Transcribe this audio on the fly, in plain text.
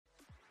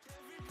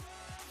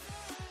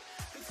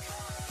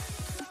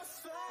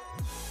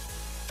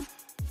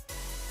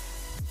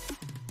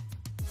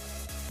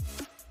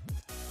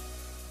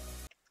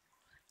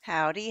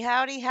Howdy,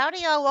 howdy, howdy,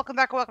 y'all. Welcome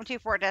back or welcome to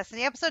Fort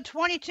Destiny, episode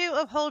 22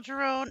 of Hold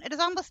Your Own. It is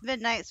almost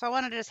midnight, so I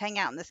wanted to just hang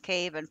out in this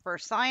cave and for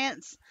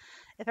science.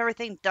 If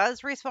everything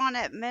does respawn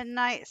at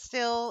midnight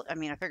still, I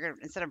figured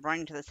instead of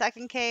running to the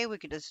second cave, we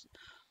could just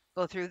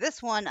go through this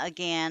one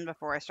again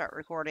before I start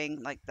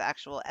recording, like, the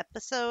actual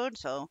episode.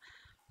 So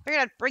I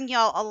figured I'd bring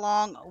y'all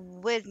along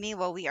with me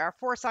while we are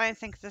for science,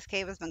 since this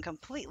cave has been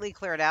completely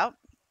cleared out.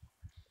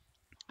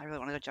 I really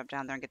want to go jump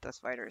down there and get those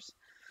spiders.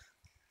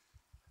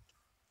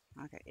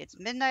 Okay, it's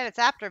midnight. It's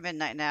after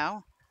midnight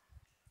now.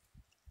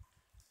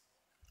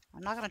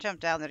 I'm not going to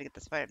jump down there to get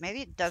the spider. Maybe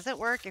it doesn't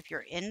work if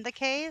you're in the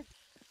cave.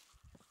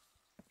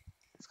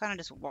 Let's kind of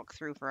just walk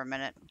through for a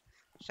minute.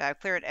 So I've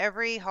cleared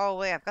every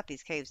hallway. I've got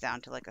these caves down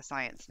to like a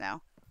science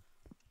now.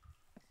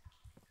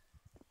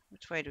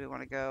 Which way do we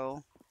want to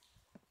go?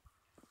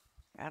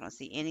 I don't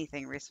see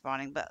anything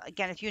respawning. But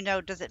again, if you know,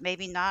 does it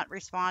maybe not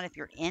respawn if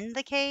you're in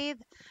the cave?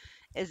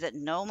 Is it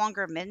no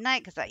longer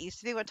midnight? Because that used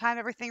to be what time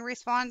everything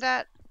respawned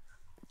at.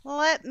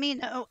 Let me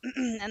know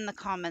in the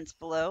comments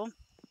below.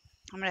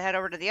 I'm going to head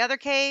over to the other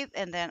cave,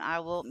 and then I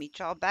will meet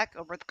y'all back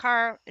over the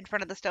car in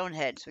front of the stone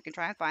hedge so we can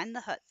try and find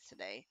the huts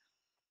today.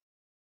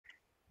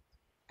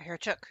 I hear a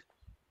chook.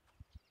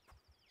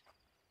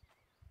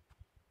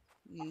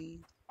 We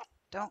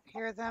don't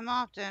hear them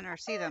often or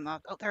see them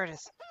often. Oh, there it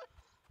is.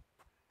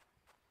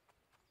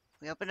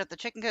 We opened up the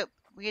chicken coop.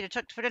 We need a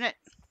chook to fit in it.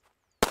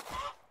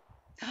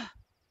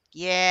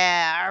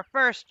 Yeah, our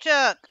first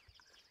chook.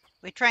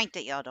 We tranked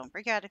it, y'all. Don't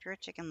freak out if you're a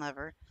chicken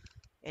lover.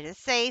 It is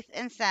safe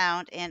and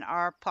sound in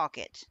our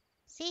pocket.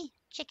 See?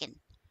 Chicken.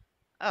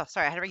 Oh,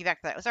 sorry. I had to bring you back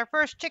to that. It was our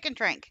first chicken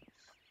trank.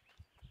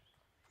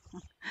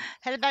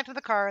 Headed back to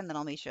the car, and then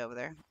I'll meet you over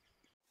there.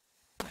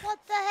 What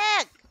the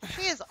heck?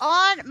 She is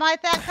on my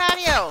back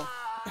patio.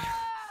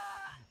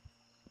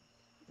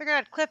 Figured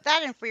I'd clip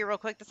that in for you real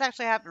quick. This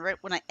actually happened right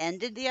when I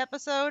ended the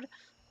episode,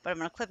 but I'm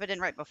going to clip it in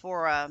right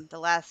before the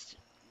last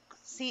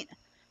scene.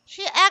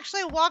 She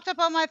actually walked up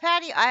on my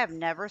patio. I have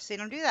never seen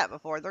them do that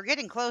before. They're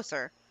getting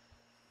closer.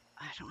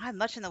 I don't have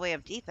much in the way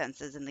of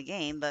defenses in the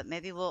game, but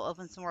maybe we'll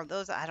open some more of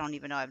those. I don't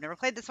even know. I've never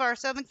played this far,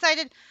 so I'm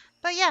excited.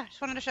 But yeah,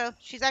 just wanted to show.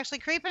 She's actually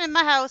creeping in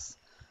my house.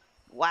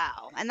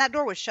 Wow. And that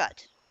door was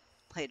shut.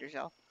 Later,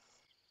 y'all.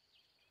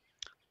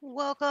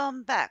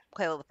 Welcome back.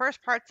 Okay, well, the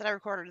first parts that I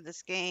recorded of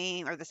this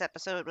game, or this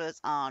episode, was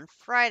on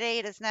Friday.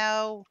 It is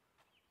now,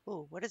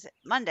 ooh, what is it?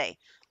 Monday.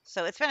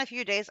 So it's been a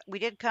few days. We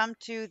did come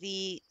to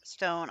the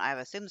stone. I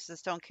assume this is the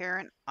stone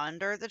cairn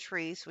under the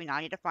tree. So we now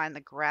need to find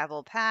the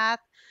gravel path.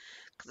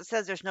 Because it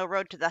says there's no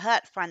road to the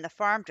hut. Find the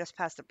farm just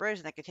past the bridge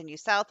and then continue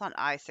south on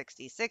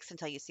I-66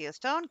 until you see a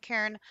stone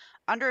cairn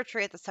under a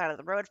tree at the side of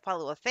the road.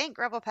 Follow a faint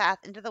gravel path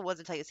into the woods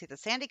until you see the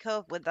sandy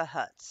cove with the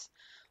huts.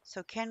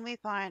 So can we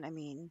find,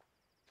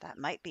 that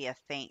might be a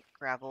faint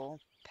gravel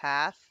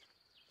path.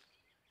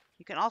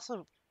 You can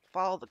also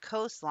follow the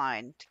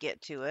coastline to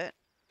get to it.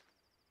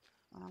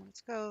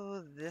 Let's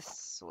go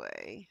this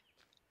way.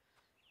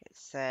 It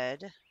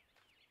said.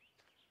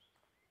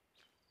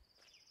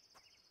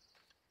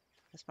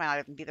 This might not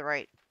even be the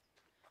right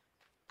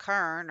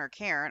cairn or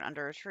cairn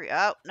under a tree.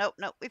 Oh, nope,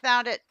 nope, we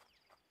found it.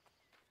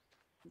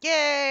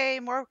 Yay!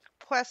 More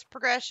quest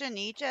progression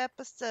each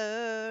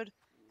episode.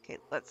 Okay,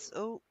 let's,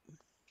 oh.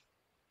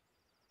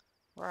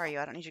 Where are you?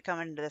 I don't need you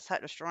coming into this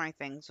hut destroying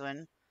things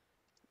when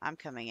I'm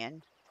coming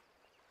in.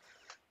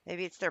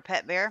 Maybe it's their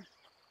pet bear.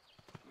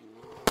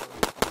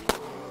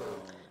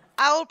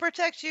 I will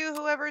protect you,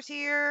 whoever's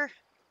here.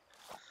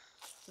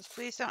 Just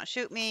please don't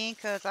shoot me,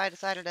 because I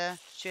decided to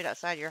shoot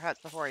outside your huts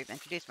before I even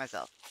introduced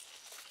myself.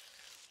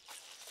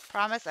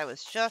 Promise, I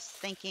was just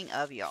thinking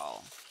of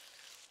y'all.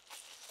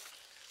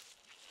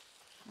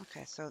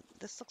 Okay, so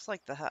this looks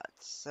like the huts.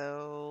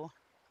 So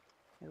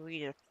we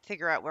need to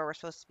figure out where we're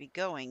supposed to be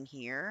going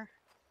here.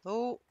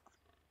 Oh,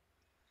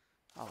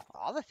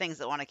 all the things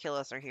that want to kill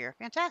us are here.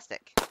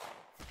 Fantastic.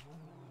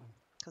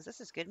 Because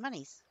this is good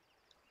monies.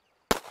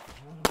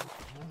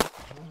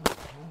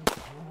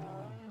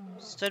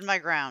 Stood my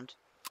ground.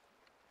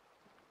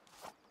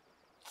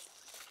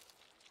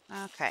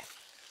 Okay.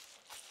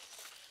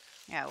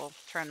 Yeah, we'll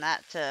turn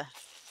that to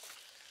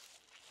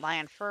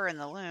lion fur in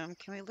the loom.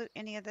 Can we loot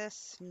any of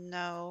this?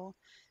 No.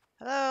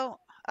 Hello?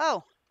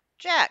 Oh,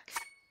 Jack.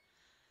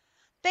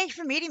 Thanks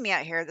for meeting me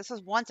out here. This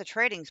was once a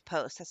trading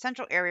post, a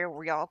central area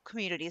where all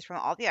communities from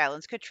all the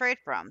islands could trade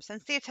from.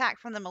 Since the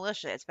attack from the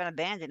militia, it's been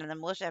abandoned and the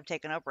militia have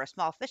taken over a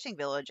small fishing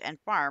village and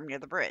farm near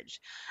the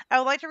bridge. I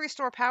would like to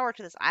restore power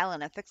to this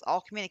island and fix all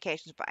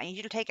communications, but I need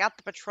you to take out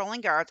the patrolling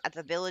guards at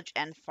the village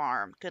and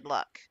farm. Good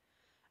luck.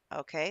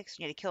 Okay, so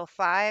you need to kill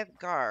 5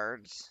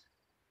 guards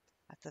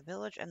at the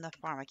village and the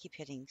farm. I keep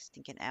hitting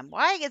stinking M.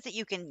 Why is it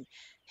you can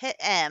hit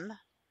M?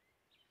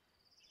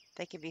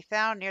 They can be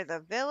found near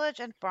the village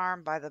and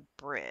farm by the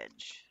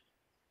bridge.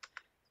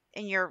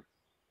 In your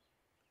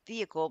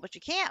vehicle, but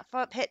you can't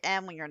hit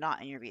M when you're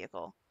not in your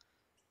vehicle.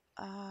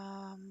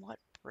 What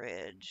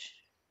bridge?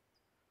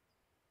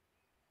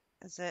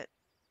 Is it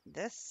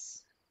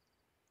this?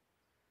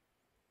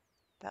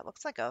 That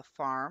looks like a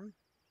farm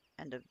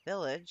and a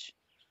village.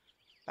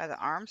 By the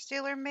arms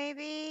dealer,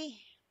 maybe?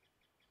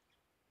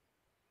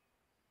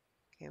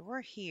 Okay,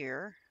 we're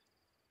here.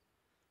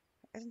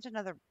 There isn't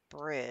another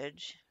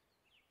bridge.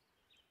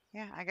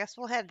 Yeah, I guess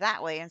we'll head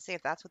that way and see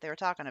if that's what they were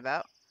talking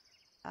about.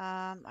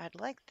 I'd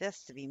like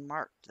this to be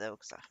marked though,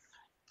 because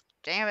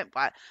damn it,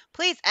 but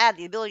please add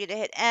the ability to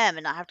hit M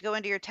and not have to go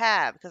into your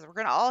tab, because we're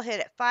gonna all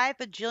hit it 5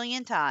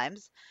 bajillion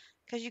times.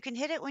 Because you can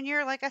hit it when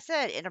you're, like I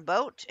said, in a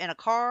boat, in a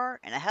car,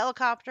 in a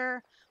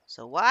helicopter.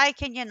 So why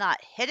can you not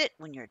hit it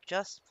when you're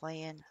just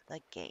playing the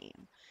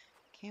game?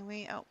 Can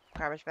we? Oh,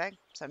 garbage bag.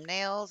 Some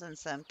nails and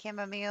some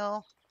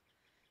chamomile.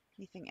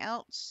 Anything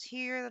else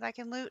here that I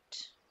can loot?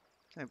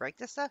 Can we break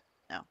this stuff?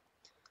 No.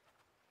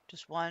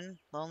 Just one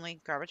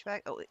lonely garbage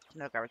bag. Oh, wait,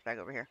 no garbage bag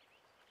over here.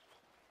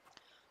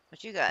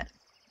 What you got?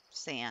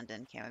 Sand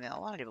and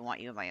chamomile. I don't even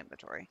want you in my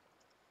inventory.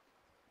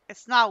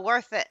 It's not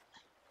worth it.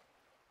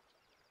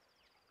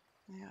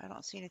 Yeah, I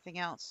don't see anything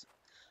else.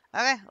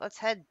 Okay, let's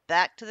head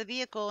back to the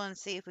vehicle and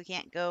see if we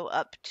can't go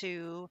up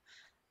to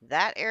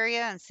that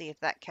area and see if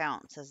that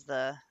counts as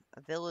the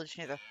village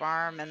near the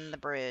farm and the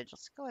bridge.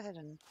 Let's go ahead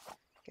and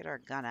get our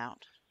gun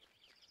out.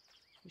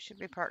 We should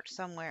be parked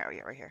somewhere. Oh,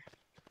 yeah, right here.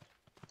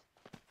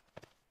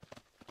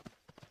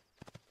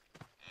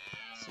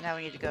 So now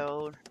we need to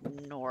go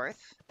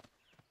north.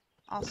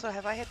 Also,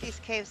 have I hit these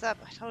caves up?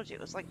 I told you,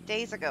 it was like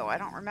days ago. I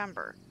don't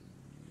remember.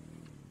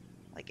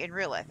 Like, in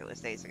real life, it was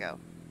days ago.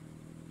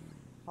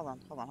 Hold on,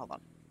 hold on, hold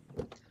on.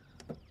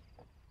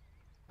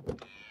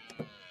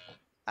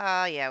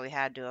 Yeah, we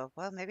had to have.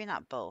 Well, maybe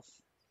not both.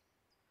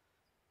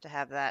 To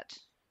have that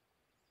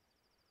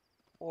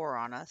ore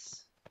on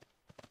us.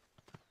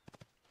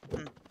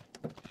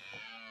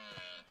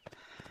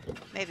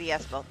 Maybe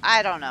yes, both.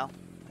 I don't know.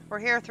 If we're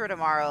here through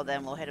tomorrow,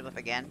 then we'll hit him up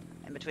again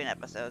in between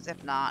episodes.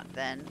 If not,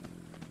 then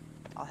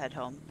I'll head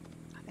home.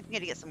 I think we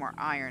need to get some more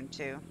iron,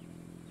 too.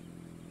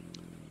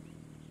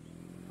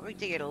 We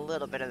did get a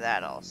little bit of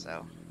that,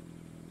 also.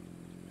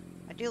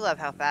 I do love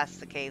how fast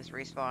the caves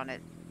respawn.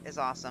 It is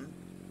awesome.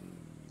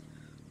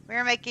 We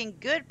are making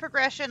good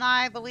progression,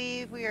 I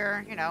believe. We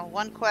are, you know,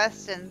 one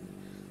quest and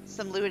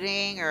some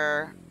looting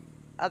or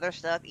other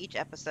stuff each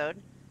episode.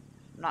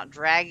 I'm not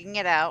dragging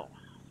it out.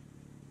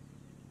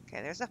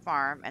 Okay, there's a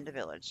farm and a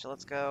village. So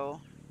let's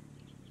go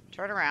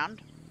turn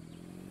around.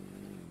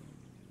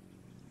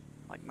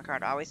 Like my car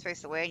to always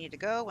face the way I need to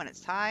go when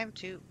it's time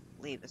to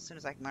leave, as soon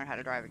as I can learn how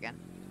to drive again.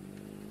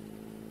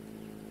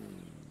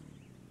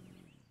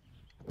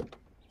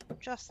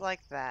 Just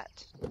like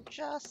that.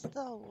 Just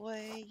the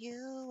way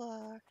you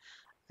are.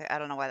 Okay, I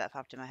don't know why that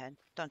popped in my head.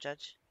 Don't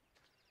judge.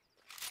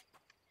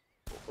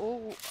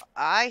 Oh,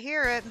 I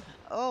hear it.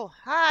 Oh,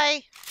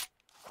 hi.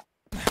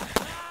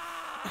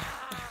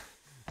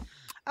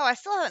 Oh, I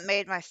still haven't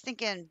made my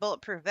stinking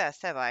bulletproof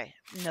vest, have I?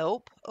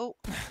 Nope. Oh.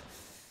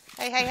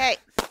 Hey, hey, hey.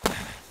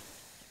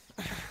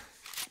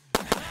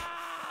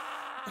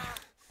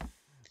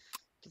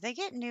 Do they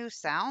get new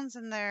sounds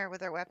in there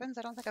with their weapons?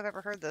 I don't think I've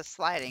ever heard the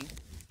sliding.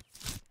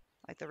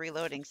 Like the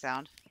reloading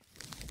sound.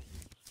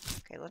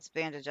 Okay, let's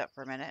bandage up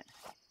for a minute.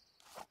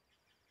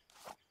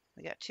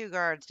 We got 2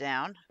 guards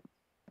down.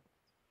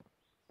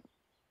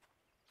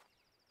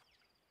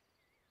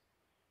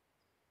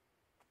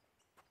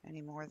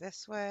 Any more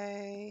this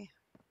way?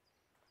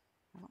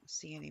 I don't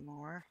see any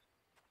more.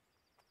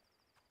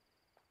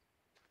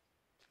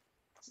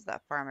 This is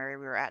that farm area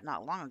we were at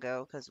not long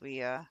ago because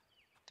we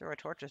threw our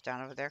torches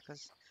down over there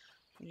because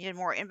we needed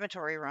more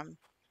inventory room.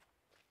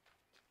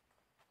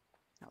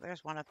 Oh,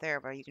 there's one up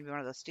there, but you can be one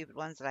of those stupid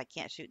ones that I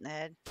can't shoot in the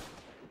head.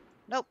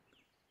 Nope.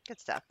 Good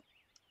stuff.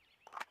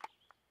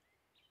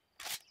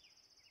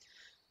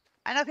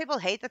 I know people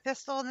hate the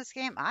pistol in this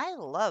game. I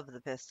love the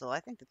pistol.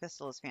 I think the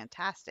pistol is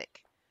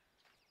fantastic.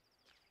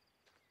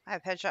 I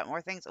have headshot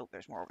more things. Oh,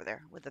 there's more over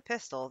there. With the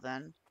pistol,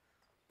 then.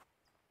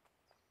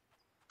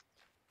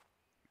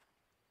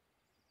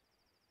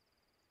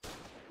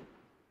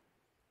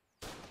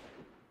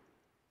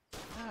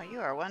 Oh, you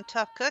are one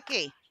tough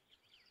cookie.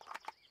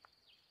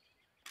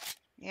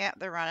 Yeah,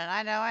 they're running.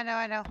 I know, I know,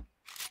 I know.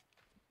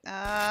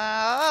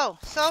 Oh,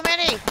 so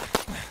many.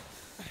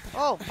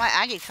 Oh,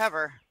 I need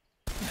cover.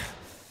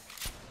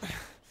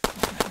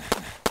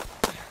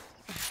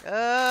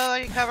 Oh,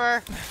 I need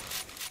cover.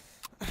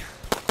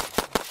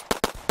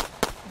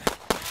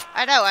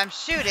 I know, I'm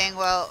shooting.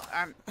 Well,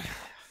 I'm...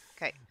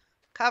 Okay,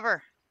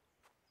 cover.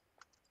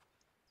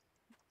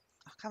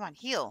 Oh, come on,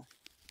 heal.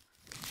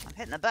 I'm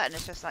hitting the button.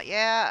 It's just like,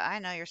 yeah, I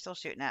know you're still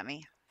shooting at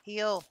me.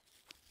 Heal.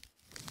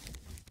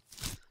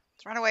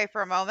 Let's run away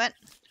for a moment.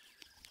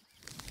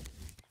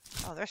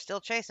 Oh, they're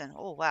still chasing.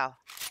 Oh, wow.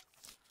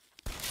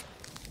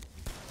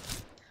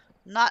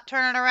 Not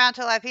turning around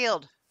till I've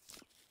healed.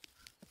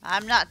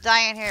 I'm not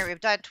dying here.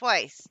 We've died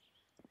twice.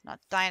 Not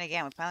dying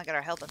again. We finally got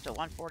our health up to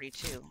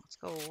 142. Let's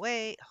go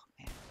away. Oh,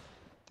 man.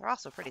 They're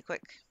also pretty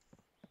quick.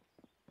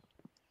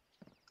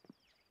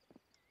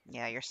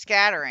 Yeah, you're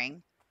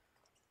scattering.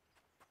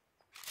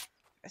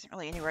 There isn't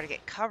really anywhere to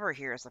get cover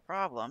here is the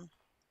problem.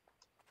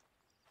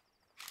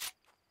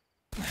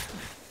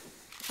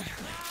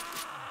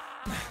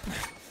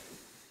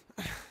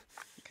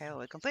 Okay, well,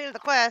 we completed the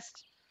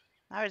quest.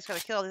 Now we just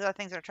gotta kill all these other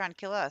things that are trying to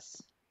kill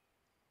us.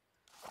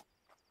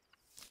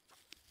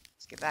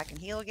 get back and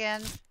heal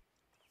again.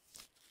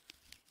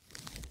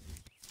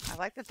 I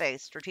like that they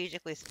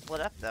strategically split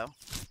up, though.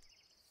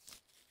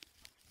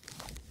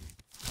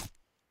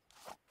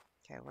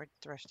 Okay, where'd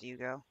the rest of you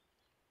go?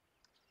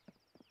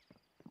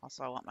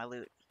 Also, I want my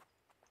loot.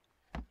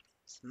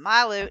 It's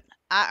my loot.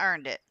 I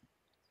earned it.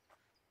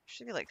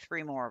 Should be like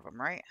 3 more of them,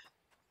 right?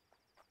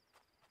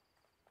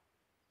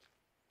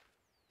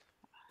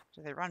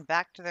 Do they run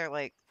back to their,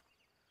 like,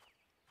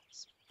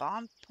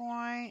 spawn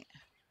point?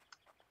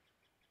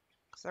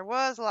 Because there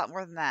was a lot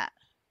more than that.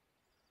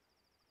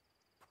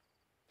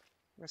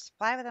 There's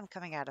 5 of them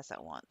coming at us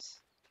at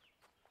once.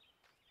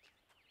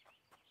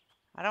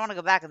 I don't want to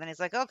go back, and then he's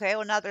like, okay,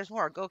 well, now there's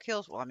more. Go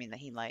kill. Well, I mean,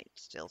 he might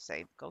still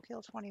say, go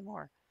kill 20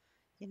 more.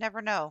 You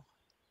never know.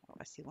 Oh,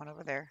 I see one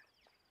over there,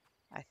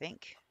 I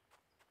think.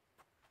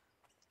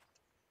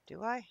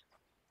 Do I?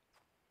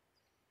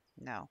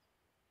 No.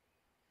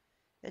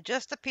 It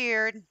just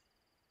appeared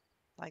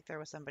like there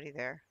was somebody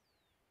there.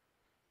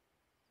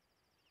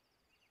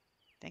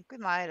 I think we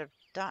might have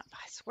done.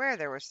 I swear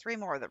there was 3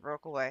 more that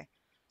broke away.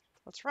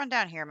 Let's run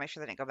down here and make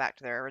sure they didn't go back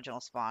to their original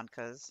spawn,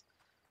 because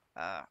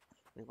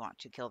we want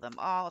to kill them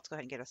all. Let's go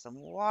ahead and get us some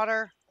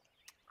water.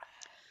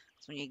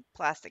 So we need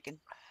plastic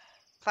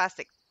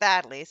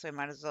badly, so we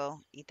might as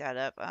well eat that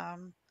up.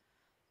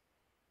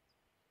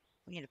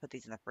 We need to put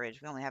these in the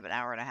fridge. We only have an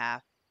hour and a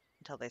half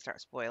until they start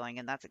spoiling,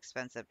 and that's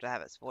expensive to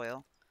have it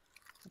spoil.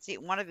 Let's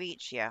eat 1 of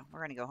each. Yeah,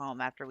 we're gonna go home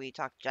after we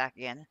talk to Jack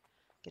again.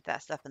 Get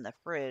that stuff in the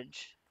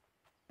fridge.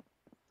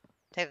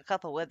 Take a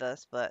couple with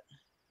us, but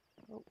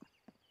oh,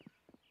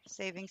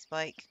 saving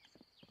spike.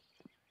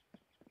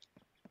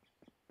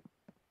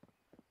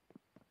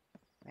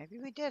 Maybe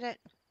we did it.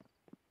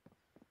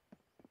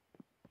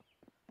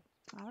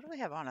 Oh, what do we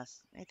have on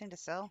us? Anything to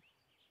sell?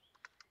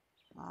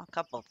 Oh, a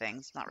couple of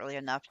things. Not really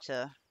enough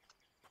to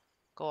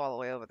go all the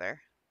way over there.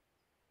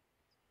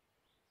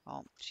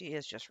 Oh, she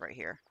is just right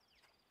here.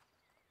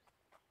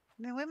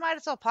 I mean, we might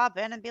as well pop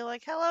in and be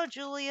like, hello,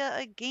 Julia,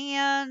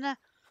 again.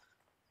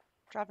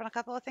 Dropping a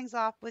couple of things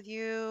off with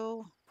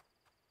you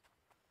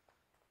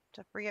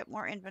to free up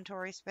more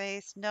inventory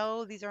space.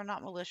 No, these are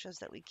not militias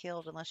that we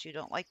killed unless you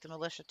don't like the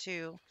militia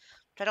too,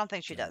 which I don't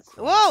think she does.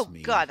 Whoa,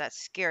 God, that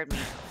scared me.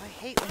 I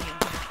hate when you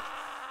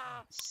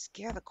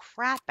scare the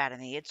crap out of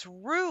me. It's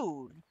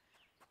rude.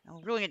 And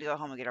we really need to go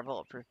home and get our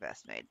bulletproof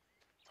vest made.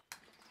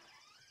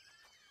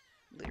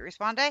 Loot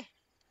respawn day?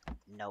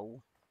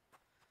 No.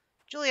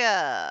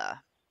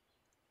 Julia!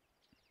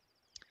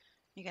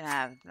 You can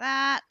have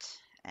that,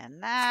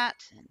 and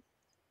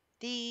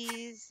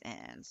these,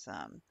 and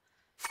some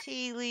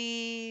tea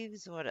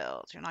leaves. What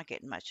else? You're not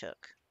getting much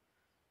hook.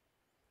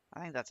 I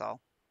think that's all.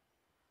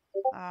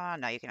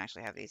 No, you can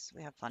actually have these.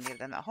 We have plenty of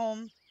them at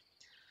home.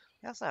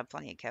 We also have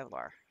plenty of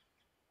Kevlar.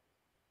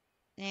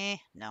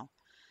 No.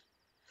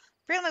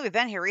 Apparently we've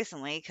been here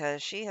recently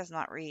because she has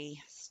not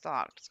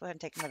restocked. Let's go ahead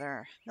and take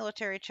another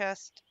military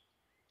chest.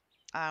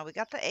 We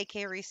got the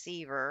AK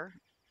receiver,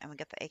 and we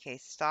got the AK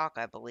stock,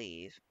 I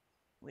believe.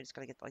 We just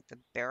gotta get, like, the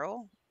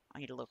barrel. I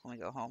need to look when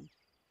we go home.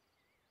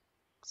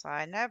 So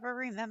I never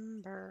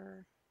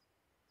remember.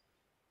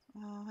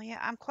 Oh, yeah,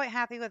 I'm quite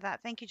happy with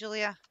that. Thank you,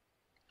 Julia.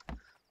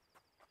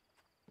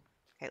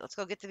 Okay, let's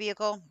go get the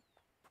vehicle.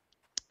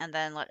 And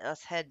then let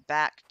us head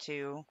back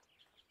to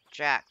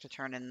Jack to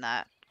turn in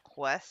that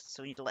quest.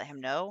 So we need to let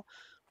him know.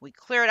 We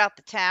cleared out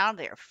the town.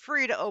 They are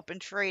free to open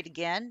trade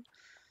again.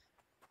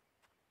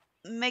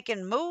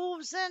 Making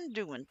moves and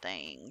doing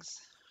things.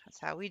 That's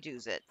how we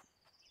do's it.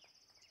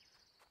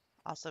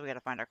 Also, we gotta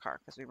find our car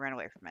because we ran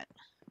away from it.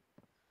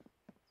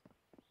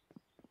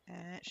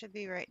 And it should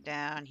be right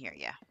down here,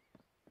 yeah.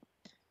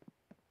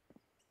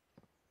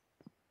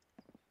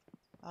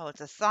 Oh,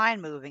 it's a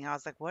sign moving. I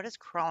was like, what is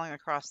crawling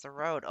across the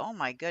road? Oh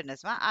my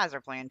goodness, my eyes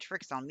are playing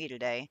tricks on me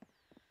today.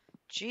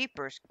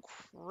 Jeepers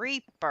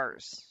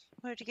creepers.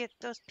 Where'd you get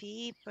those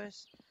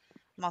peepers?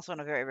 I'm also in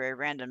a very, very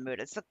random mood.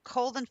 It's the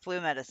cold and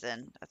flu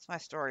medicine. That's my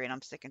story, and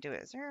I'm sticking to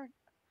it. Is there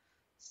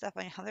stuff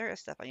there is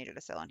stuff I needed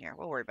to sell in here.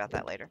 We'll worry about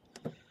that later.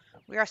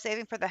 We are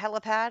saving for the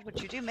helipad,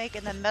 which you do make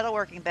in the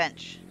metalworking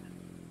bench.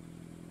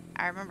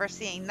 I remember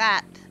seeing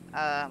that,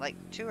 like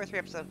 2 or 3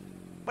 episodes,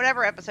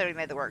 whatever episode we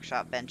made the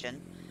workshop bench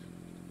in.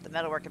 The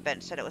metalworking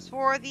bench said it was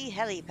for the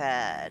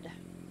helipad.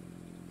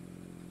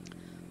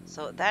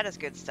 So that is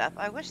good stuff.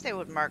 I wish they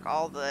would mark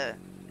all the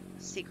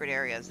secret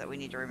areas that we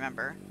need to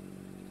remember.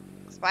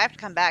 So if I have to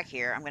come back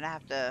here, I'm going to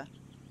have to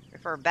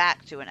refer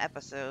back to an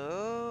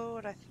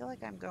episode. I feel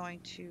like I'm going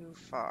too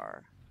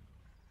far.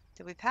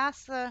 Did we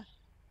pass the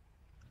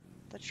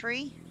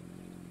tree?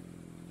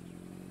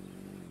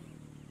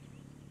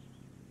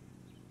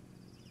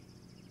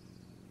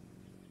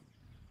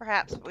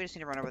 Perhaps, but we just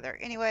need to run over there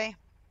anyway.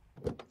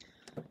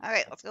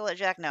 Alright, let's go let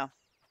Jack know.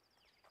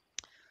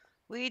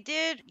 We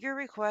did your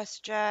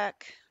request,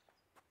 Jack.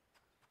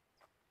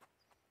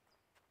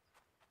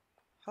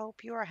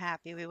 Hope you are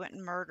happy. We went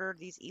and murdered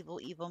these evil,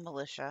 evil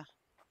militia.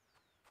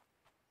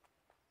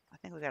 I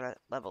think we gotta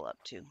level up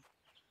too.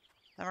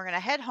 Then we're gonna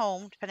head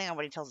home, depending on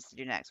what he tells us to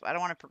do next. But I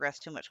don't want to progress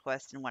too much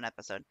quest in one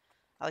episode.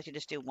 I like to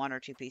just do 1 or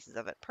 2 pieces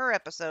of it per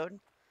episode.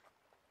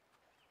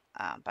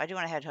 But I do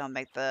want to head home and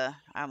make I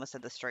almost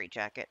said the straight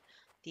jacket.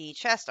 The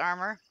chest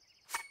armor.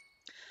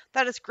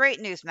 That is great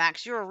news,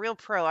 Max. You're a real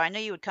pro. I knew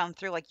you would come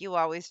through like you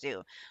always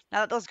do. Now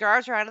that those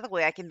guards are out of the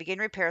way, I can begin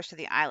repairs to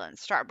the island.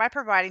 Start by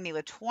providing me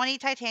with 20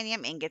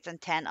 titanium ingots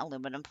and 10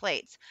 aluminum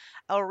plates.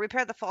 I will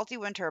repair the faulty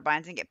wind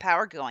turbines and get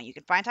power going. You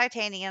can find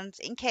titaniums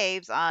in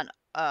caves on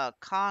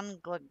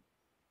Conglada.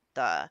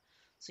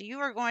 So you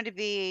are going to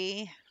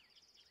be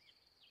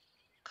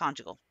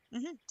conjugal.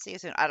 See you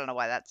soon. I don't know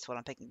why that's what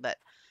I'm picking, but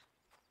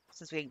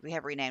since we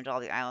have renamed all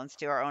the islands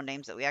to our own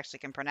names that we actually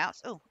can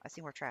pronounce. Oh, I see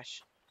more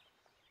trash.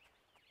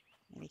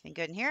 Anything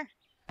good in here?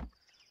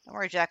 Don't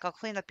worry, Jack. I'll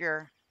clean up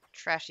your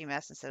trashy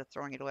mess instead of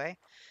throwing it away.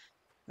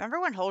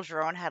 Remember when Hold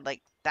Your Own had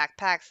like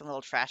backpacks and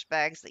little trash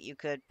bags that you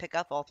could pick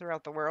up all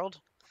throughout the world?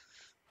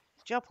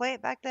 Did y'all play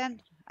it back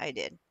then? I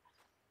did.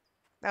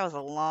 That was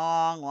a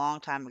long, long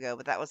time ago,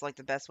 but that was like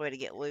the best way to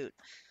get loot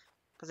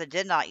because it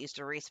did not used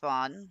to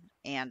respawn,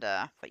 and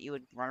but you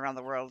would run around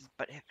the world,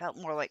 but it felt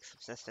more like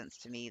subsistence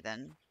to me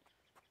than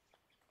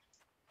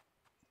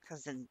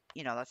because then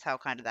that's how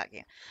kind of that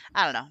game.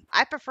 I don't know.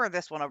 I prefer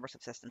this one over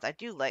subsistence. I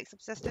do like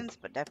subsistence,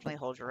 but definitely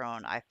Hold Your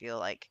Own. I feel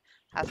like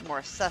has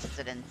more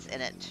sustenance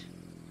in it.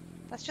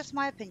 That's just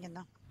my opinion,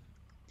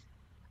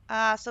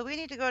 though. So we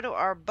need to go to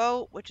our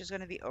boat, which is going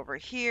to be over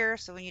here.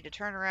 So we need to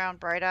turn around,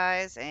 Bright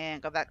Eyes,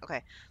 and go back.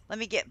 Okay, let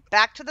me get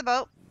back to the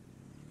boat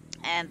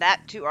and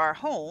back to our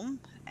home,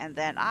 and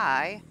then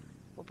I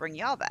will bring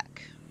y'all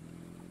back.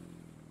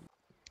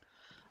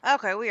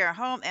 Okay, we are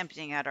home,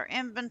 emptying out our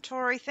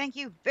inventory. Thank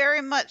you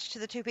very much to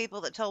the 2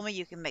 people that told me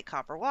you can make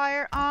copper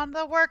wire on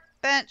the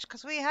workbench,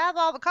 because we have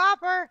all the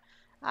copper.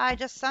 I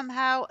just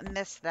somehow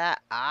missed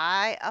that.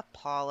 I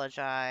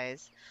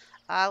apologize.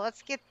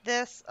 Let's get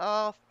this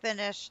all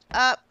finished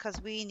up, because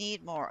we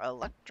need more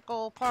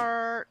electrical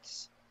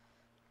parts.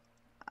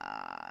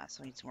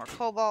 So we need some more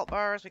cobalt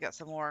bars. We got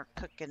some more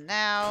cooking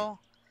now.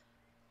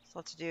 So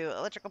let's do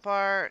electrical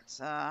parts.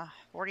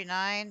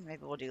 49.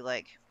 Maybe we'll do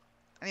like...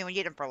 I mean, we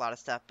need them for a lot of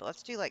stuff, but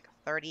let's do like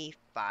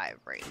 35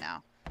 right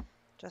now.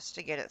 Just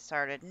to get it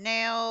started.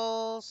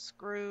 Nails,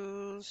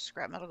 screws,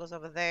 scrap metal goes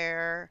over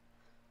there.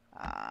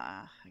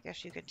 I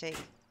guess you could take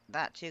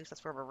that too, because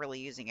that's where we're really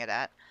using it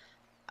at.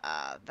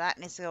 That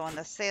needs to go in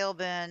the sail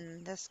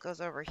bin. This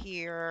goes over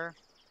here.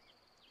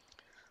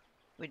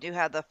 We do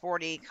have the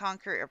 40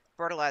 concrete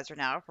fertilizer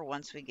now for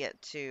once we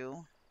get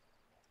to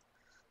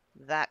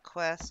that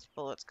quest.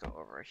 Bullets go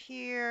over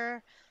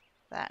here.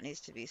 That needs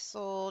to be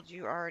sold.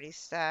 You already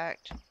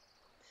stacked.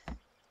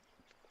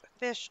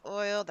 Fish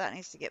oil, that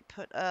needs to get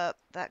put up.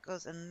 That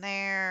goes in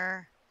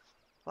there.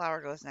 Flour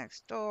goes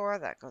next door.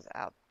 That goes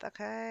out.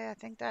 Okay, I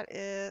think that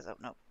is... Oh,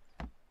 no.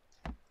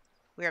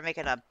 We are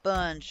making a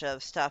bunch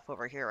of stuff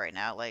over here right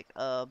now. Like,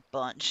 a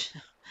bunch.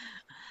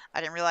 I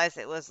didn't realize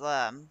it was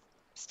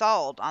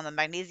stalled on the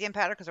magnesium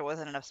powder because there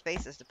wasn't enough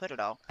spaces to put it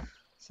all.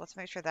 So let's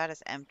make sure that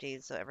is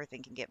emptied so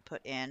everything can get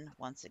put in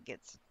once it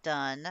gets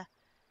done.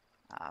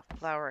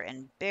 Flour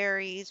and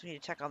berries. We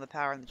need to check on the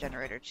power in the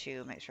generator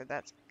too. Make sure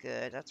that's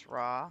good. That's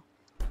raw.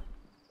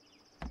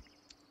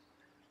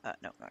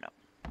 No.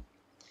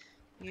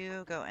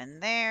 You go in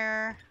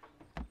there.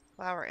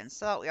 Flour and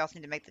salt. We also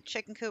need to make the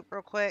chicken coop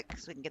real quick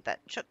so we can get that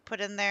chook put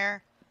in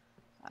there.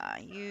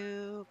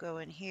 You go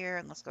in here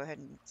and let's go ahead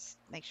and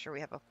make sure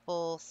we have a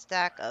full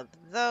stack of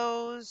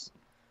those.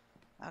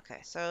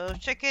 Okay, so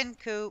chicken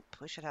coop.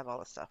 We should have all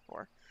the stuff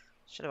for.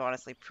 Should have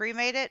honestly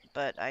pre-made it,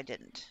 but I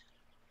didn't.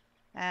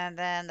 And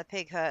then the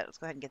pig hut. Let's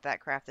go ahead and get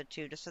that crafted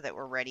too, just so that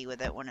we're ready with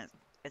it when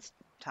it's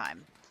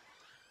time.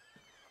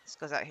 This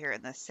goes out here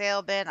in the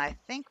sail bin. I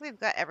think we've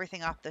got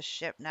everything off the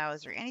ship now.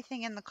 Is there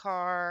anything in the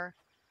car?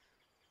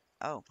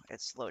 Oh,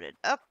 it's loaded.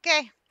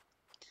 Okay.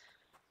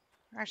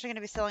 We're actually going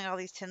to be selling all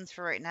these tins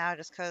for right now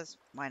just because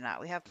why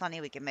not? We have plenty.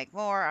 We can make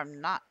more.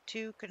 I'm not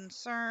too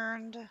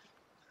concerned.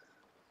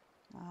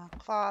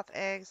 Cloth,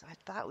 eggs. I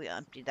thought we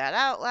emptied that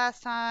out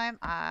last time.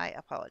 I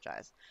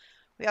apologize.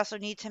 We also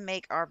need to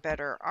make our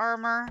better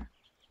armor.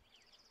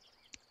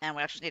 And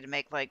we actually need to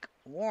make like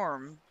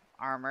warm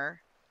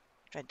armor,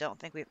 which I don't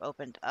think we've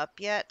opened up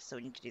yet. So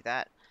we need to do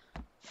that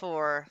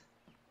for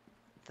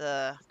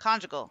the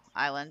conjugal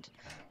island,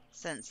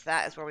 since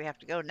that is where we have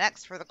to go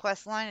next for the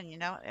quest line.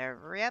 And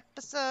every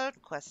episode,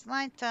 quest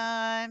line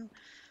time.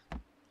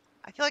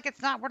 I feel like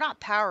we're not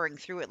powering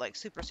through it like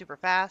super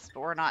fast, but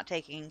we're not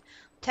taking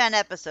 10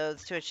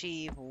 episodes to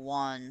achieve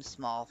one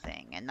small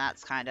thing. And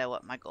that's kind of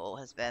what my goal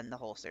has been the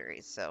whole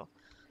series. So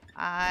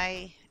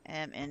I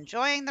am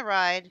enjoying the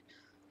ride,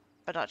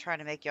 but not trying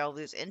to make y'all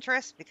lose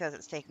interest because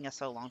it's taking us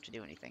so long to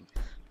do anything.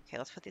 Okay,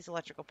 let's put these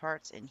electrical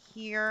parts in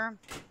here.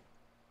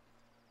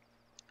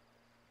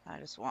 I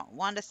just want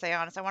one to stay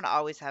honest. I want to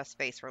always have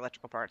space for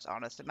electrical parts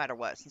honest, no matter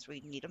what, since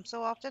we need them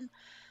so often.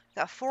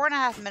 Got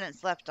 4.5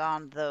 minutes left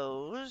on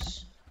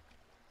those.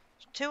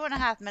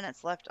 2.5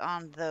 minutes left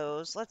on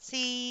those. Let's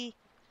see.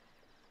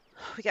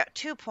 We got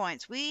 2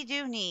 points. We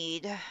do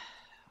need...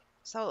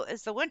 So,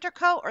 is the winter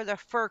coat or the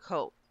fur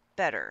coat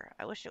better?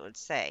 I wish it would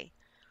say.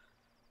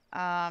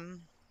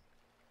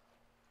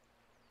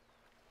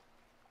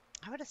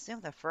 I would assume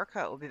the fur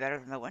coat would be better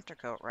than the winter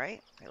coat,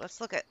 right? Okay, let's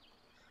look at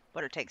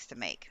what it takes to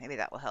make. Maybe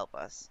that will help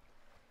us.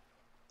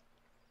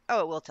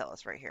 Oh, it will tell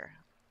us right here.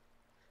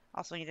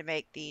 Also, we need to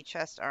make the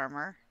chest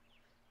armor.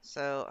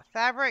 So,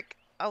 fabric,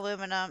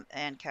 aluminum,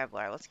 and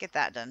Kevlar. Let's get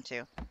that done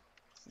too.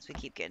 Since we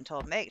keep getting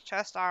told, make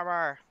chest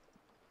armor.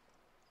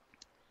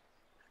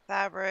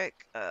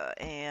 Fabric,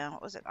 and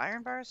what was it?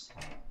 Iron bars?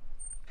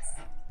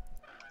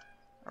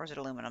 Or was it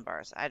aluminum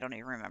bars? I don't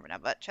even remember now.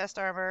 But chest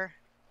armor,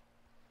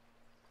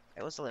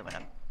 it was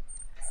aluminum.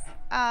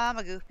 I'm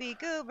a goofy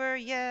goober.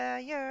 Yeah,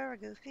 you're a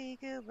goofy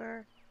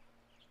goober.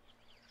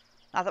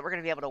 Not that we're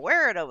going to be able to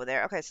wear it over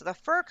there. Okay, so the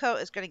fur coat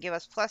is going to give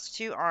us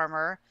 +2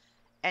 armor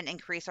and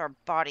increase our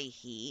body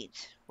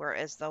heat,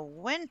 whereas the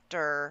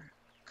winter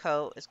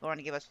coat is going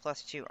to give us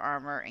 +2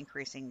 armor,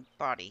 increasing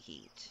body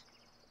heat.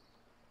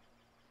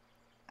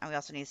 And we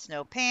also need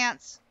snow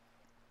pants.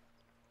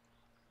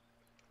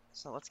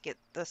 So let's get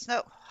the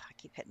snow. I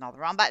keep hitting all the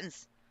wrong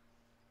buttons.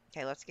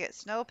 Okay, let's get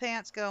snow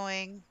pants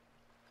going.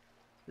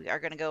 We are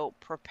going to go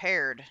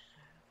prepared.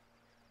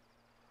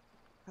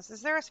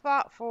 Is there a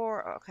spot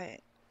for... Okay,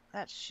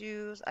 that's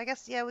shoes. I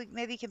guess, yeah, we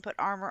maybe can put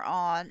armor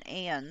on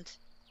and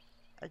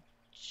a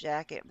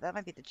jacket. That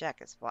might be the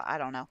jacket spot. I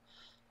don't know.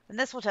 And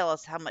this will tell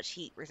us how much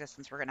heat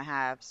resistance we're going to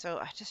have. So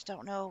I just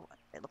don't know.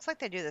 It looks like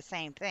they do the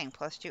same thing.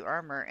 +2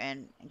 armor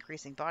and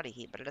increasing body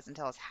heat. But it doesn't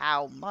tell us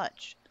how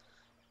much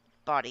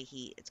body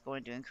heat it's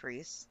going to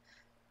increase.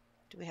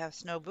 Do we have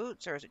snow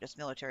boots, or is it just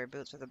military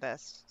boots are the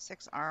best?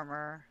 6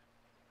 armor.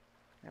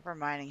 Never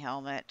mining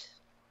helmet.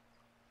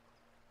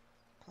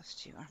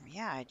 +2 armor.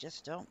 Yeah, I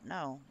just don't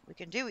know. We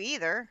can do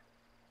either.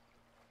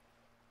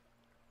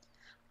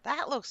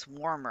 That looks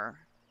warmer.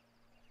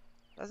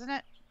 Doesn't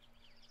it?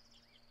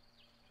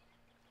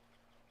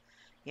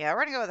 Yeah, we're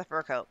going to go with a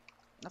fur coat.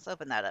 Let's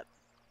open that up.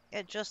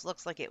 It just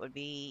looks like it would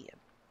be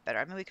better.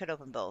 I mean, we could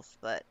open both,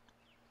 but...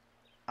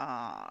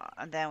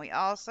 and then we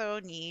also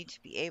need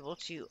to be able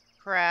to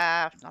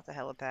craft, not the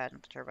helipad,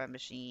 not the turbine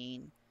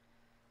machine.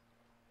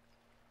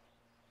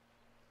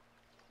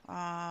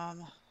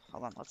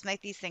 Hold on. Let's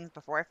make these things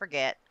before I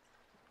forget.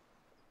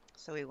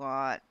 So we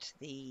want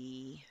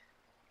the...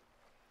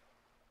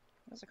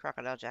 What does a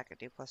crocodile jacket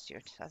do? +2.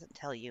 It doesn't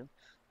tell you.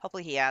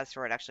 Hopefully he adds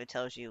where it actually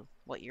tells you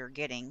what you're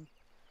getting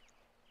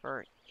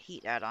for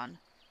heat add-on.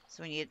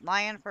 So we need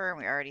lion fur, and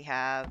we already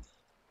have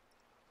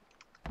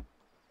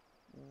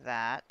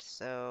that.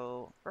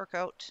 So fur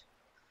coat.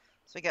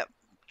 So we got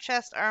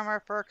chest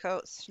armor, fur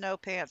coat, snow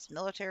pants,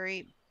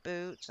 military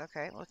boots.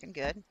 Okay, looking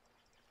good.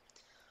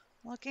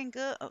 Looking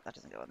good. Oh, that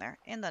doesn't go in there.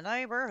 In the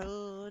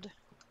neighborhood.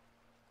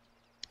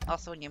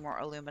 Also, we need more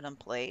aluminum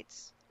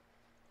plates.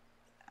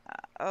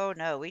 Oh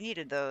no, we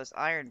needed those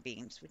iron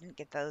beams. We didn't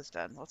get those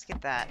done. Let's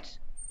get that.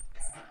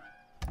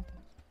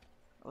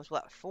 It was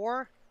what,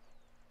 4?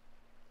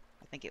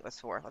 I think it was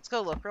 4. Let's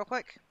go look real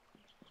quick.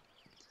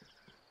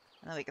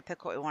 And then we can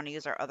pick what we want to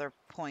use our other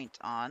point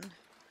on.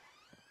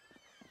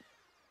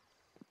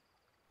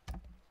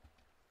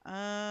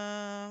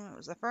 It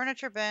was the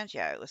furniture bench.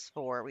 Yeah, it was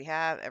 4. We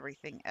have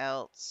everything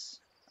else.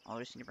 I'll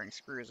just need to bring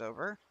screws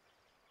over.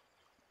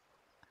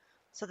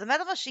 So the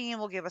metal machine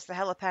will give us the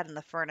helipad and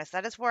the furnace.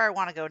 That is where I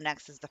want to go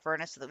next, is the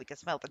furnace, so that we can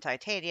smelt the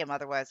titanium.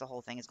 Otherwise, the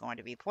whole thing is going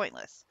to be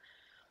pointless.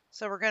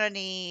 So we're going to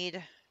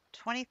need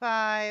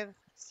 25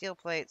 steel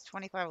plates,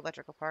 25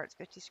 electrical parts,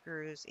 50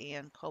 screws,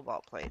 and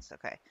cobalt plates.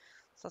 Okay,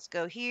 so let's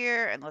go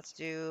here and let's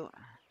do...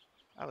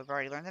 Oh, we've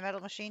already learned the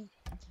metal machine.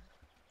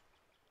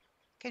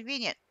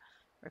 Convenient.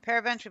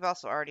 Repair bench we've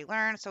also already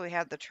learned. So we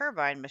have the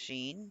turbine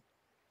machine.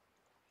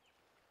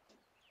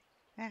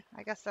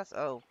 I guess that's...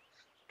 Oh,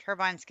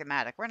 turbine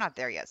schematic. We're not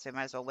there yet, so we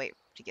might as well wait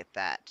to get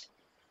that.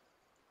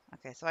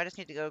 Okay, so I just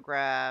need to go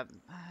grab...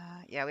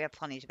 yeah, we have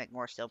plenty to make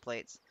more steel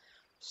plates.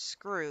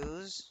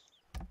 Screws.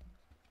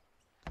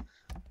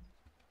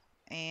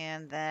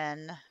 And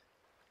then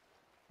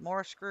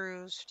more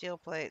screws, steel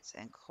plates,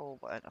 and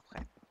cobalt.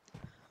 Okay.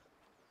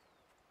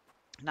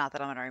 Not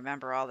that I'm going to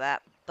remember all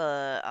that,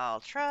 but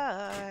I'll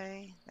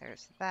try.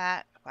 There's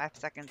that. 5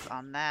 seconds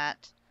on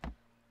that.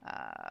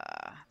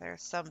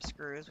 There's some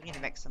screws. We need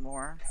to make some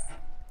more.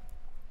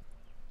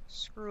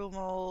 Screw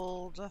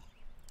mold.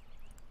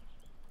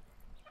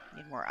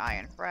 Need more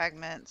iron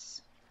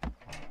fragments.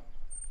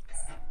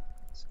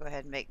 Let's go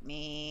ahead and make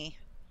me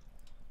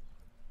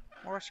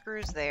more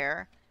screws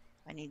there.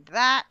 I need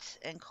that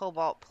and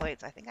cobalt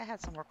plates. I think I had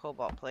some more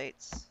cobalt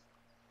plates.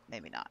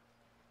 Maybe not.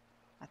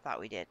 I thought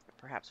we did, but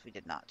perhaps we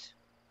did not.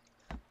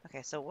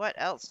 Okay, so what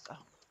else? Oh,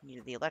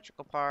 needed the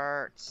electrical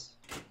parts.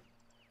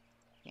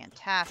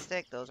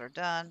 Fantastic. Those are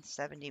done.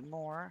 70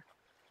 more.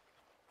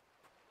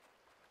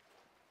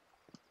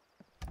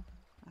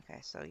 Okay,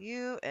 so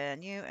you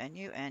and you and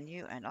you and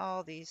you and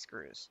all these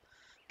screws.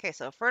 Okay,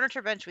 so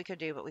furniture bench we could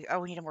do, but we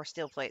needed more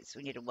steel plates.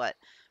 We needed what?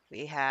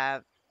 We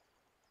have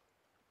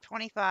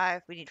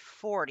 25. We need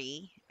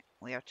 40.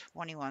 We have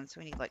 21, so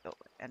we need like, oh,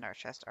 and our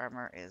chest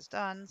armor is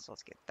done. So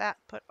let's get that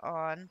put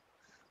on.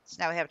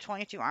 So now we have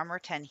 22 armor,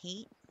 10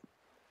 heat.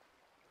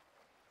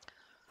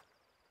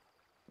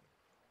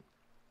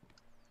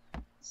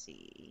 Let's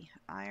see.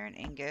 Iron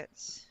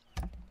ingots.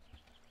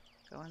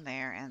 Go in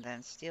there, and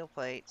then steel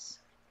plates.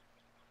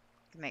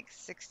 Can make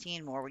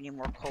 16 more. We need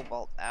more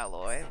cobalt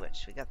alloy,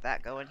 which we got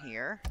that going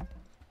here.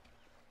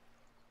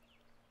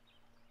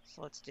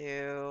 So let's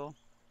do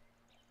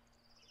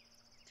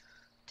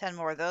 10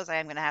 more of those. I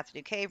am going to have to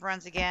do cave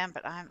runs again,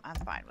 but I'm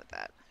fine with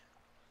that.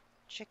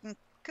 Chicken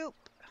coop.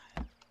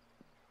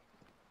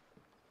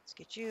 Let's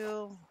get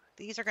you.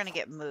 These are going to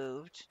get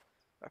moved,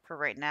 but for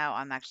right now,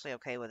 I'm actually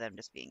okay with them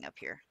just being up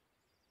here.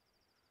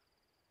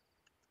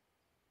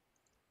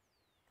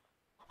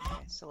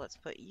 Okay, so let's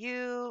put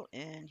you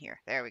in here.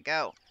 There we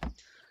go.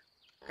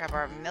 Grab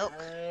our milk.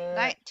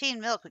 19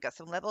 milk. We got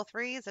some level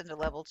 3s and a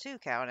level 2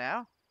 cow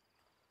now.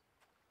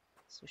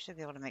 So we should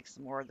be able to make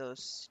some more of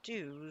those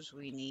stews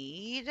we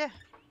need.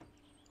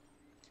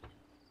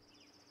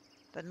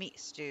 The meat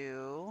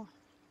stew.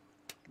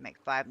 Can make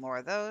 5 more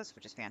of those,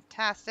 which is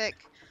fantastic.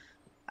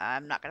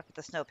 I'm not going to put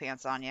the snow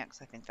pants on yet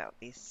because I think that would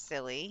be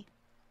silly.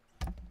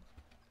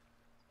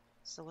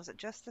 So was it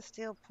just the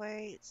steel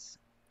plates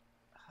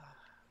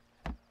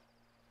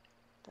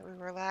that we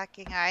were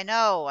lacking? I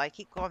know. I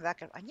keep going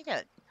back. I need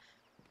to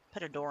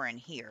put a door in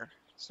here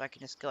so I can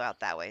just go out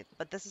that way.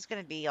 But this is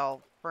going to be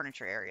all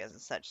furniture areas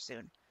and such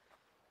soon.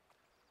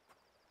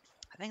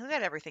 I think we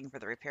got everything for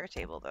the repair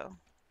table, though.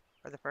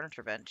 For the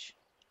furniture bench.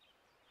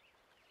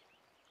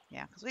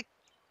 Yeah, because we...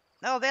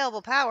 No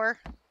available power.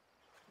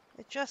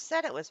 It just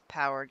said it was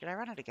powered. Did I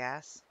run out of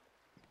gas?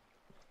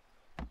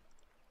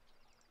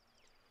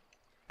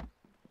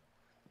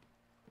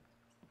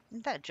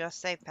 Didn't that just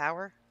say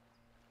power?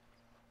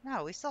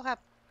 No, we still have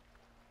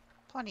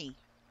plenty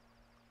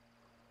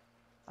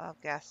of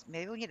gas.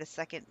 Maybe we need a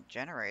second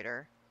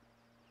generator.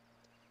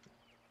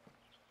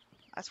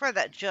 I swear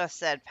that just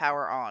said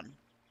power on.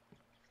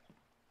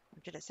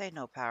 Or did it say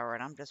no power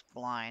and I'm just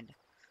blind?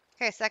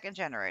 Okay, second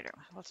generator.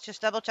 Let's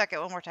just double check it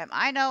one more time.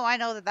 I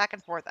know the back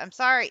and forth. I'm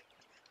sorry.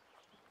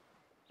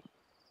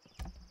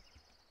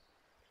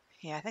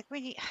 Yeah, I think we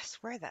need... I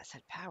swear that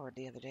said powered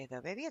the other day, though.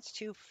 Maybe it's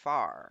too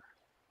far.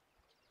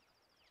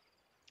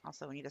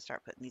 Also, we need to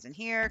start putting these in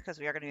here because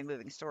we are going to be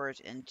moving storage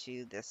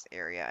into this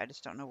area. I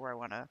just don't know where I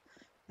want to...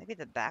 Maybe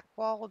the back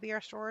wall will be our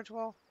storage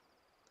wall.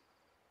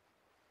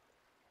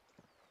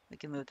 We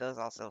can move those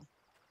also.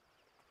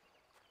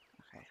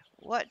 Okay,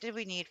 what did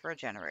we need for a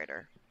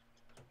generator?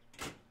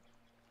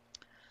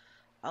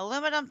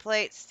 Aluminum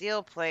plates,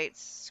 steel plates,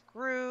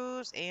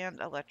 screws, and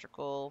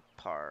electrical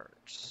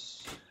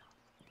parts.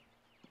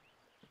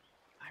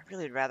 I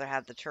really would rather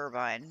have the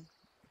turbine,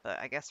 but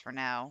I guess for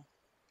now...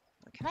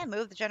 Can I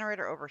move the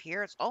generator over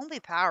here? It's only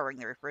powering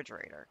the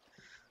refrigerator.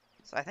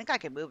 So I think I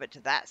can move it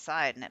to that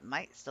side and it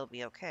might still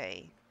be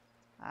okay.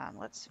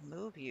 Let's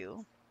move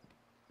you.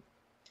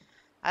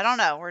 I don't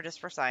know. We're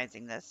just for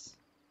sciencing this.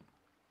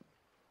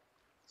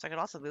 So I could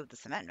also move the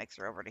cement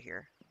mixer over to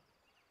here.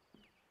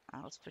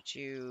 Let's put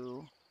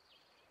you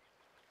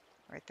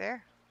right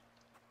there.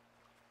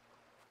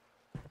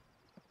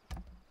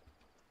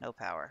 No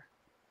power.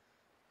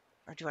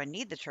 Or do I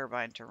need the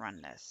turbine to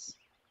run this?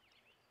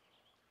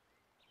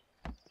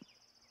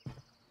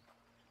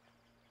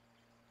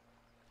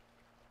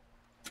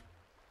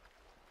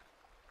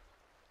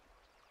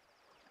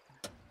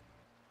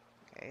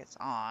 Okay, it's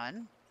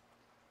on.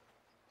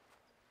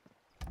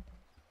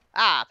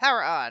 Ah,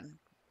 power on.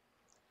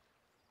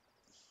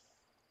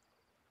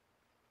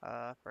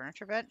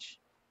 Furniture bench.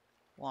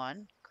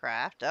 1.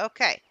 Craft.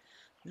 Okay.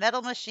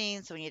 Metal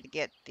machine, so we need to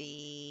get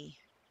the...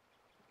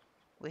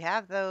 We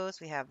have those.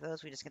 We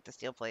just get the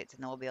steel plates,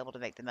 and then we'll be able to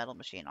make the metal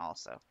machine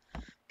also.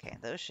 Okay,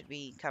 those should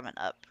be coming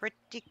up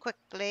pretty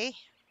quickly.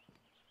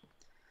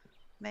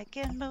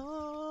 Making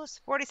moves.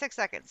 46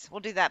 seconds.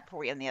 We'll do that before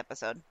we end the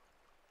episode.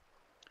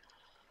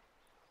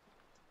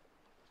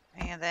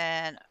 And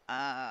then,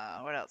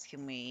 what else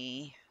can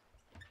we...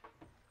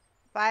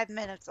 5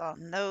 minutes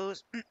on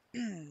those.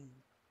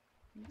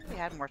 We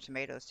had more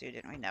tomatoes too,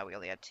 didn't we? No, we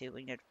only had 2.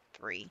 We needed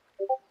 3.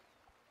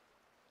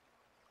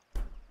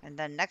 And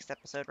then next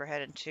episode, we're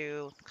heading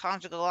to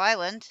Conjugal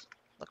Island.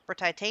 Look for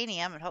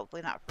titanium and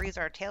hopefully not freeze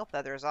our tail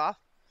feathers off.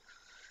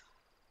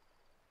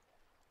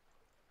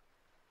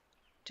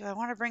 Do I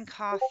want to bring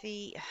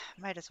coffee?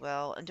 Might as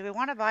well. And do we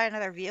want to buy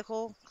another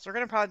vehicle? Because we're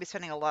going to probably be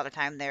spending a lot of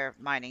time there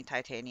mining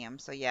titanium.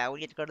 So yeah, we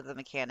need to go to the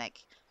mechanic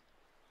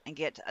and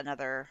get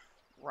another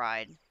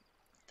ride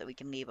that we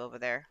can leave over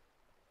there.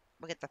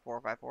 We'll get the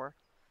 4x4.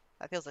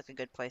 That feels like a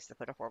good place to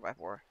put a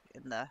 4x4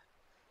 in the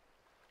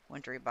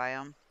wintry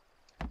biome.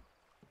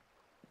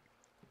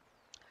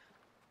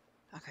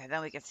 Okay,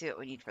 then we can see what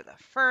we need for the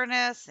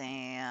furnace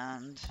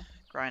and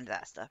grind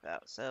that stuff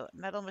out. So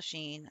metal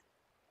machine,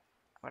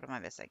 what am I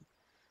missing?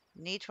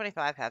 Need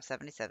 25, have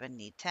 77,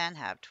 need 10,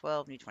 have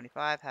 12, need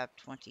 25, have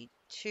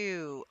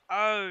 22.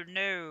 Oh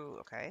no!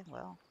 Okay,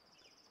 well,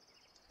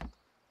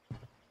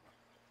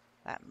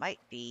 that might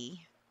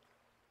be...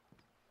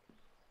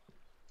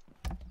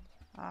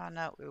 Oh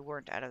no, we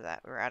weren't out of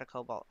that. We were out of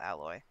cobalt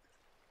alloy.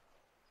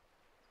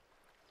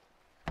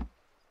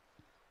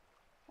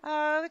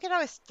 We could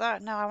always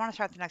start. No, I want to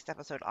start the next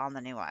episode on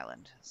the new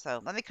island.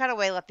 So let me cut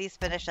away, let these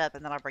finish up,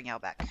 and then I'll bring y'all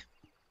back.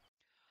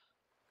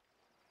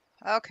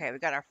 Okay, we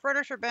got our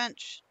furniture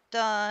bench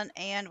done,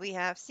 and we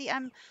have. See,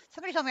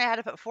 somebody told me I had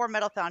to put 4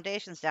 metal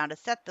foundations down to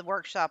set the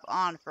workshop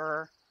on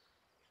for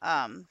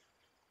um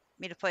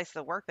me to place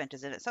the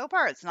workbenches in it. So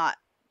far, it's not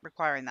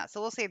requiring that.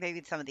 So we'll see if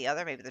maybe some of the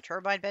other, maybe the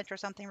turbine bench or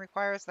something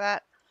requires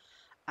that.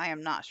 I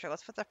am not sure.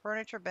 Let's put the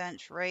furniture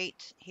bench right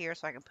here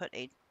so I can put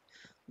a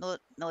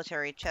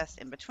military chest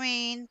in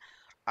between.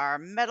 Our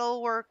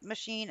metal work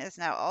machine is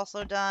now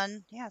also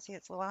done. Yeah, see,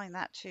 it's allowing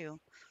that too.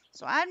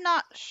 So I'm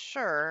not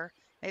sure.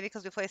 Maybe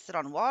because we placed it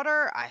on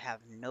water. I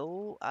have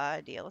no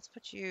idea. Let's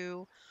put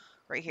you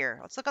right here.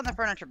 Let's look on the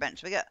furniture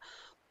bench. We got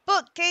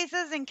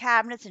bookcases and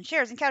cabinets and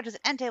chairs and couches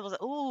and tables.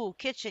 Ooh,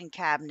 kitchen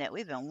cabinet.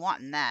 We've been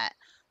wanting that.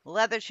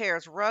 Leather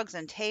chairs, rugs,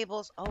 and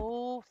tables.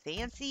 Oh,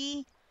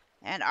 fancy.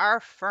 And our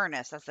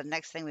furnace. That's the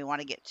next thing we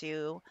want to get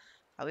to.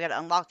 We got to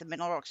unlock the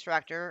mineral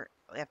extractor.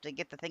 We have to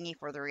get the thingy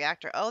for the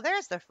reactor. Oh,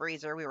 there's the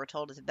freezer. We were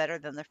told is better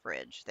than the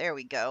fridge. There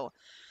we go.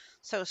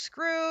 So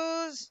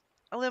screws,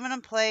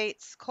 aluminum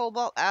plates,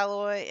 cobalt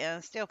alloy,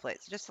 and steel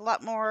plates. Just a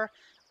lot more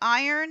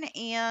iron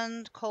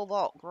and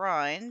cobalt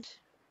grind.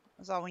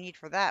 That's all we need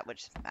for that,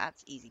 which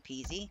that's easy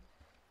peasy.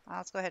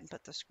 Let's go ahead and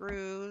put the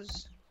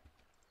screws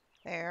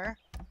there.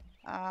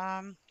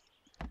 Um,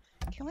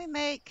 can we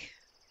make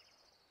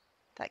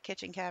that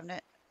kitchen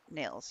cabinet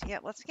nails? Yeah,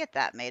 let's get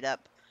that made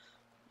up.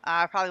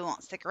 I probably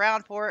won't stick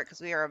around for it because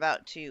we are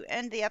about to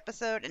end the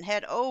episode and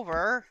head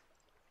over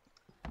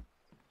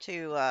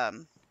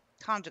to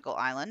Conjugal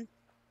Island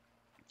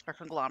or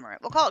Conglomerate.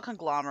 We'll call it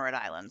Conglomerate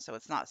Island so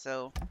it's not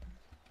so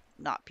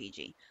not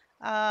PG.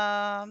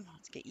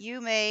 Let's get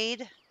you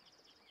made.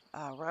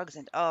 Rugs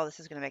and oh,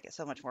 this is gonna make it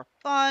so much more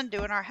fun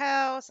doing our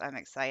house. I'm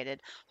excited.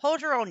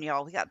 Hold your own,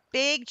 y'all. We got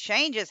big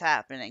changes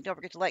happening. Don't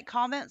forget to like,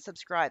 comment,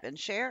 subscribe, and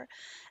share.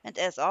 And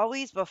as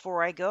always,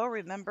 before I go,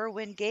 remember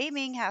when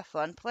gaming, have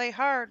fun, play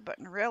hard, but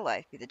in real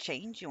life, be the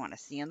change you want to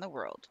see in the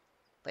world.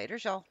 Later,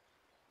 y'all.